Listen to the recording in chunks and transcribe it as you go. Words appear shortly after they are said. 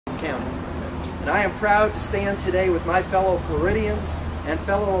County. And I am proud to stand today with my fellow Floridians and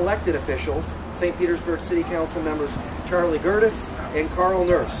fellow elected officials, St. Petersburg City Council members Charlie Gertis and Carl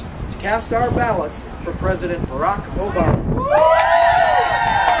Nurse, to cast our ballots for President Barack Obama,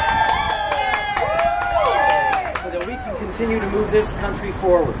 so that we can continue to move this country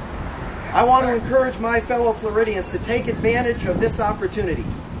forward. I want to encourage my fellow Floridians to take advantage of this opportunity.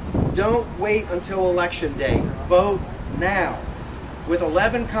 Don't wait until Election Day. Vote now. With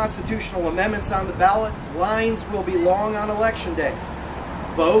 11 constitutional amendments on the ballot, lines will be long on Election Day.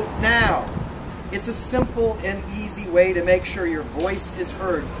 Vote now. It's a simple and easy way to make sure your voice is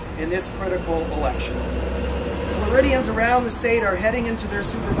heard in this critical election. Floridians around the state are heading into their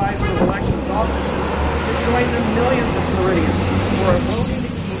supervisor of elections offices to join the millions of Floridians who are voting to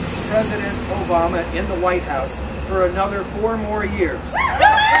keep President Obama in the White House for another 4 more years.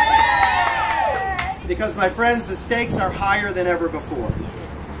 Because, my friends, the stakes are higher than ever before.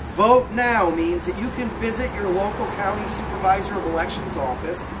 Vote now means that you can visit your local county supervisor of elections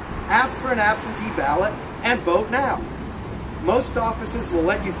office, ask for an absentee ballot, and vote now. Most offices will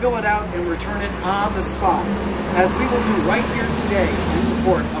let you fill it out and return it on the spot, as we will do right here today in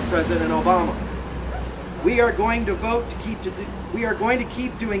support of President Obama. We are going to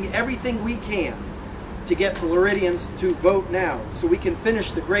keep doing everything we can to get Floridians to vote now, so we can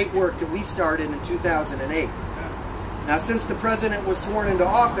finish the great work that we started in 2008. Now, since the President was sworn into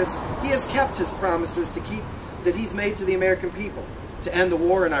office, he has kept his promises that he's made to the American people, to end the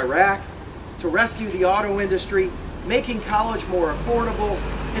war in Iraq, to rescue the auto industry, making college more affordable,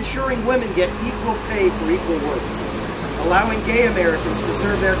 ensuring women get equal pay for equal work, allowing gay Americans to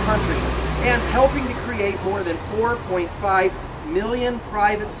serve their country, and helping to create more than 4.5 million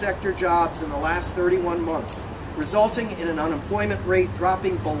private sector jobs in the last 31 months, resulting in an unemployment rate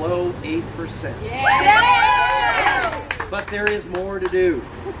dropping below 8%. Yes! But there is more to do.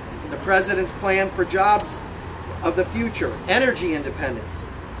 The President's plan for jobs of the future, energy independence,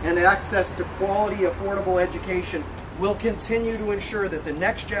 and access to quality, affordable education will continue to ensure that the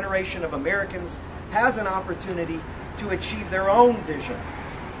next generation of Americans has an opportunity to achieve their own vision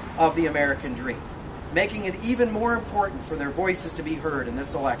of the American dream, making it even more important for their voices to be heard in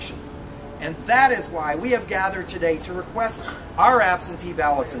this election. And that is why we have gathered today to request our absentee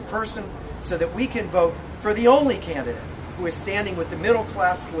ballots in person, so that we can vote for the only candidate who is standing with the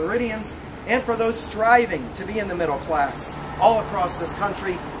middle-class Floridians and for those striving to be in the middle class all across this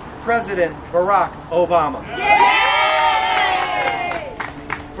country, President Barack Obama. Yay!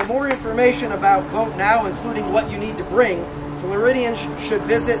 For more information about Vote Now, including what you need to bring, Floridians should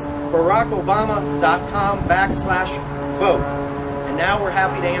visit barackobama.com/vote. And now we're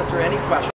happy to answer any questions.